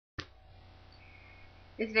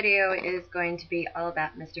This video is going to be all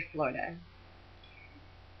about Mr. Florida.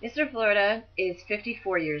 Mr. Florida is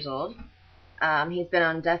 54 years old. He's been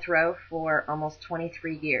on death row for almost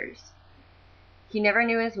 23 years. He never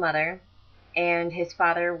knew his mother, and his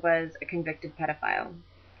father was a convicted pedophile.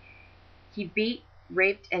 He beat,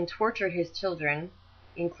 raped, and tortured his children,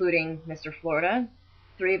 including Mr. Florida,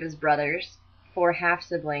 3 of his brothers, 4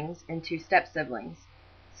 half-siblings, and 2 step-siblings,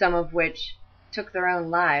 some of which took their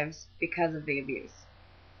own lives because of the abuse.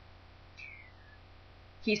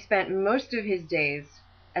 He spent most of his days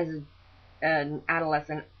as an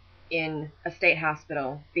adolescent in a state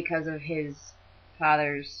hospital because of his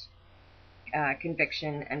father's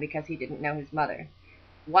conviction and because he didn't know his mother.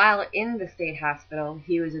 While in the state hospital,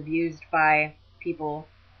 he was abused by people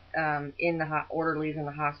in the orderlies in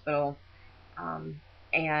the hospital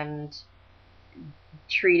and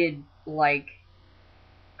treated like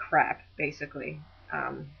crap, basically.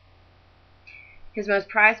 His most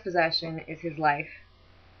prized possession is his life.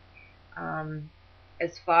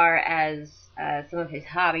 As far as some of his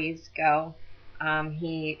hobbies go,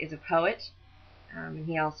 he is a poet.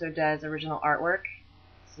 He also does original artwork.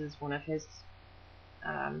 This is one of his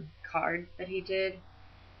cards that he did.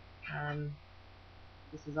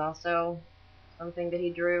 This is also something that he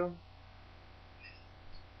drew,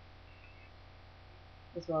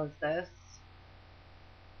 as well as this.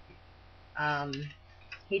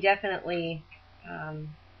 He definitely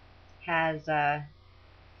has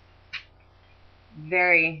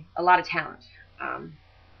a lot of talent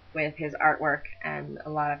with his artwork and a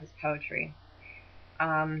lot of his poetry.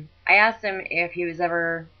 I asked him if he was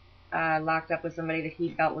ever locked up with somebody that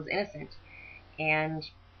he felt was innocent, and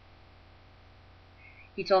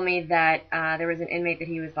he told me that there was an inmate that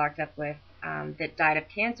he was locked up with that died of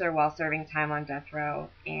cancer while serving time on death row,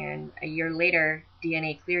 and a year later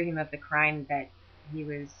DNA cleared him of the crime that he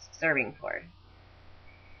was serving for.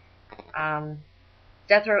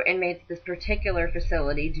 Death row inmates at this particular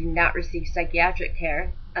facility do not receive psychiatric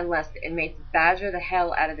care unless the inmates badger the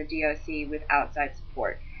hell out of the DOC with outside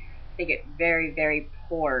support. They get very, very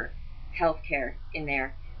poor health care in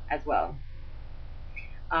there as well.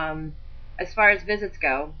 As far as visits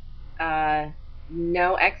go,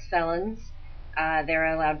 no ex-felons.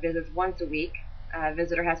 They're allowed visits once a week. A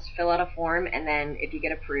visitor has to fill out a form, and then if you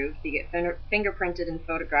get approved, you get fingerprinted and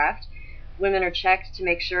photographed. Women are checked to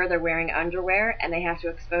make sure they're wearing underwear, and they have to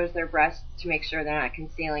expose their breasts to make sure they're not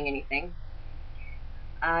concealing anything.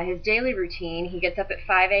 His daily routine, he gets up at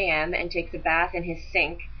 5 a.m. and takes a bath in his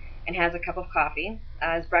sink and has a cup of coffee.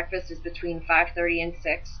 His breakfast is between 5:30 and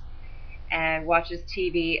 6, and watches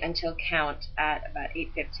TV until count at about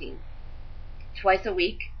 8:15. Twice a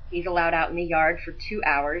week, he's allowed out in the yard for 2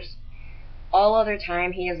 hours. All other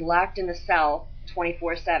time, he is locked in the cell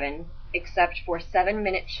 24/7, except for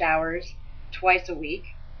 7-minute showers twice a week,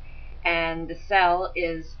 and the cell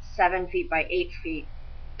is 7 feet by 8 feet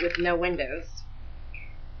with no windows.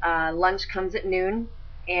 Lunch comes at noon,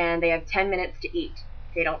 and they have 10 minutes to eat.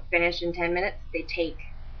 If they don't finish in 10 minutes, they take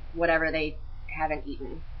whatever they haven't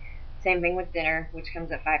eaten. Same thing with dinner, which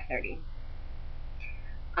comes at 5:30.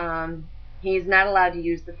 He's not allowed to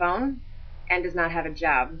use the phone and does not have a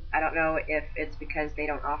job. I don't know if it's because they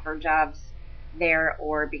don't offer jobs there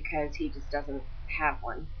or because he just doesn't have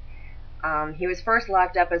one. He was first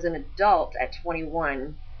locked up as an adult at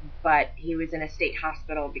 21, but he was in a state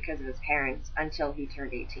hospital because of his parents until he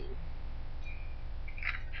turned 18.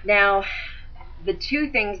 Now, the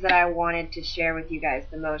 2 things that I wanted to share with you guys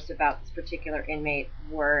the most about this particular inmate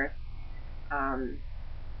were,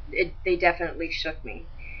 they definitely shook me.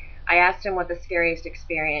 I asked him what the scariest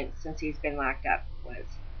experience since he's been locked up was.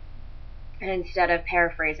 And instead of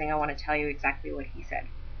paraphrasing, I want to tell you exactly what he said.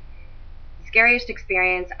 The scariest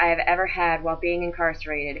experience I have ever had while being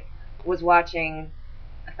incarcerated was watching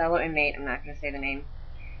a fellow inmate, I'm not going to say the name,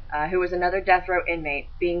 who was another death row inmate,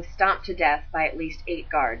 being stomped to death by at least 8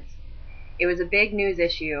 guards. It was a big news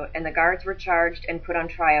issue, and the guards were charged and put on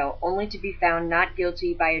trial, only to be found not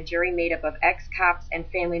guilty by a jury made up of ex-cops and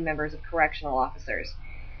family members of correctional officers.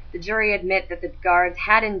 The jury admit that the guards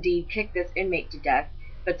had indeed kicked this inmate to death,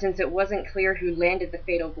 but since it wasn't clear who landed the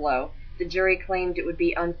fatal blow, the jury claimed it would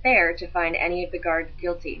be unfair to find any of the guards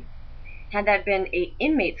guilty. Had that been 8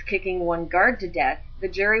 inmates kicking one guard to death, the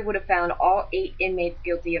jury would have found all 8 inmates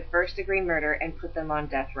guilty of first-degree murder and put them on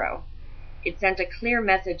death row. It sent a clear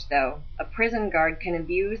message, though. A prison guard can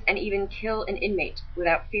abuse and even kill an inmate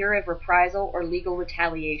without fear of reprisal or legal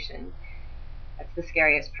retaliation. That's the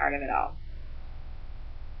scariest part of it all.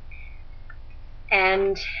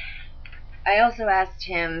 And I also asked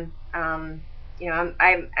him,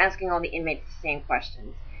 I'm asking all the inmates the same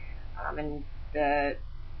questions. And the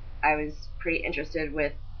I was pretty interested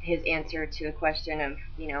with his answer to the question of,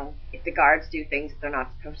 if the guards do things that they're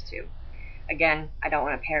not supposed to. Again, I don't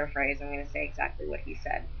want to paraphrase, I'm going to say exactly what he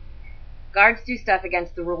said. Guards do stuff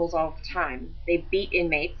against the rules all the time. They beat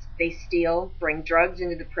inmates, they steal, bring drugs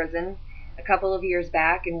into the prison. A couple of years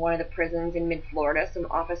back, in one of the prisons in mid-Florida, some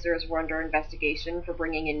officers were under investigation for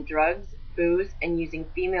bringing in drugs, booze, and using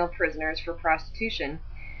female prisoners for prostitution.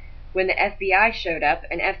 When the FBI showed up,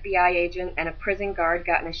 an FBI agent and a prison guard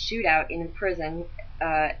got in a shootout in a prison,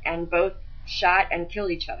 and both shot and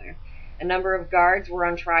killed each other. A number of guards were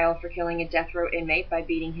on trial for killing a death row inmate by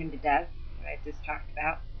beating him to death, I just talked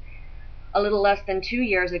about. A little less than 2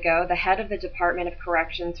 years ago, the head of the Department of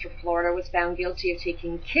Corrections for Florida was found guilty of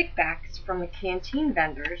taking kickbacks from the canteen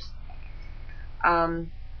vendors. A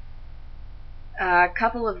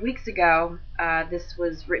couple of weeks ago, this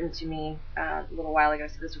was written to me a little while ago,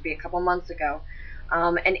 so this would be a couple months ago.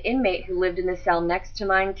 An inmate who lived in the cell next to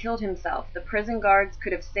mine killed himself. The prison guards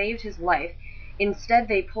could have saved his life. Instead,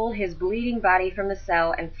 they pulled his bleeding body from the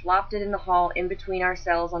cell and flopped it in the hall in between our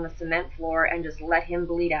cells on the cement floor and just let him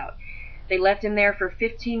bleed out. They left him there for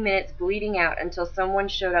 15 minutes bleeding out until someone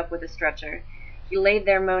showed up with a stretcher. He laid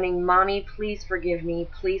there moaning, "Mommy, please forgive me,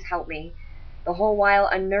 please help me." The whole while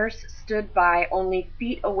a nurse stood by only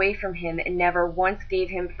feet away from him and never once gave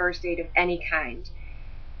him first aid of any kind.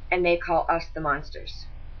 And they call us the monsters.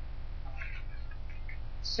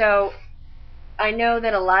 So, I know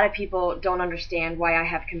that a lot of people don't understand why I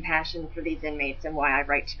have compassion for these inmates and why I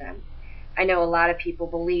write to them. I know a lot of people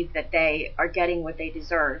believe that they are getting what they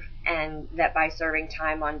deserve, and that by serving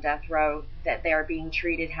time on death row, that they are being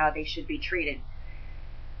treated how they should be treated.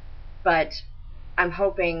 But I'm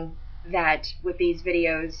hoping that with these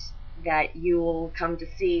videos that you will come to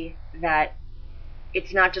see that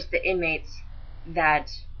it's not just the inmates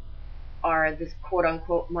that are the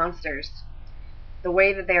quote-unquote monsters. The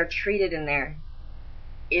way that they are treated in there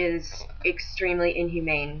is extremely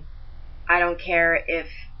inhumane. I don't care if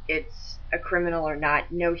it's a criminal or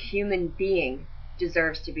not. No human being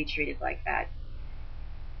deserves to be treated like that.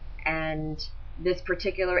 And this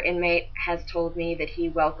particular inmate has told me that he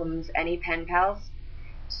welcomes any pen pals.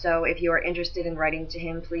 So if you are interested in writing to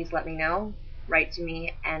him, please let me know. Write to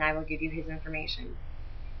me and I will give you his information.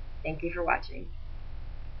 Thank you for watching.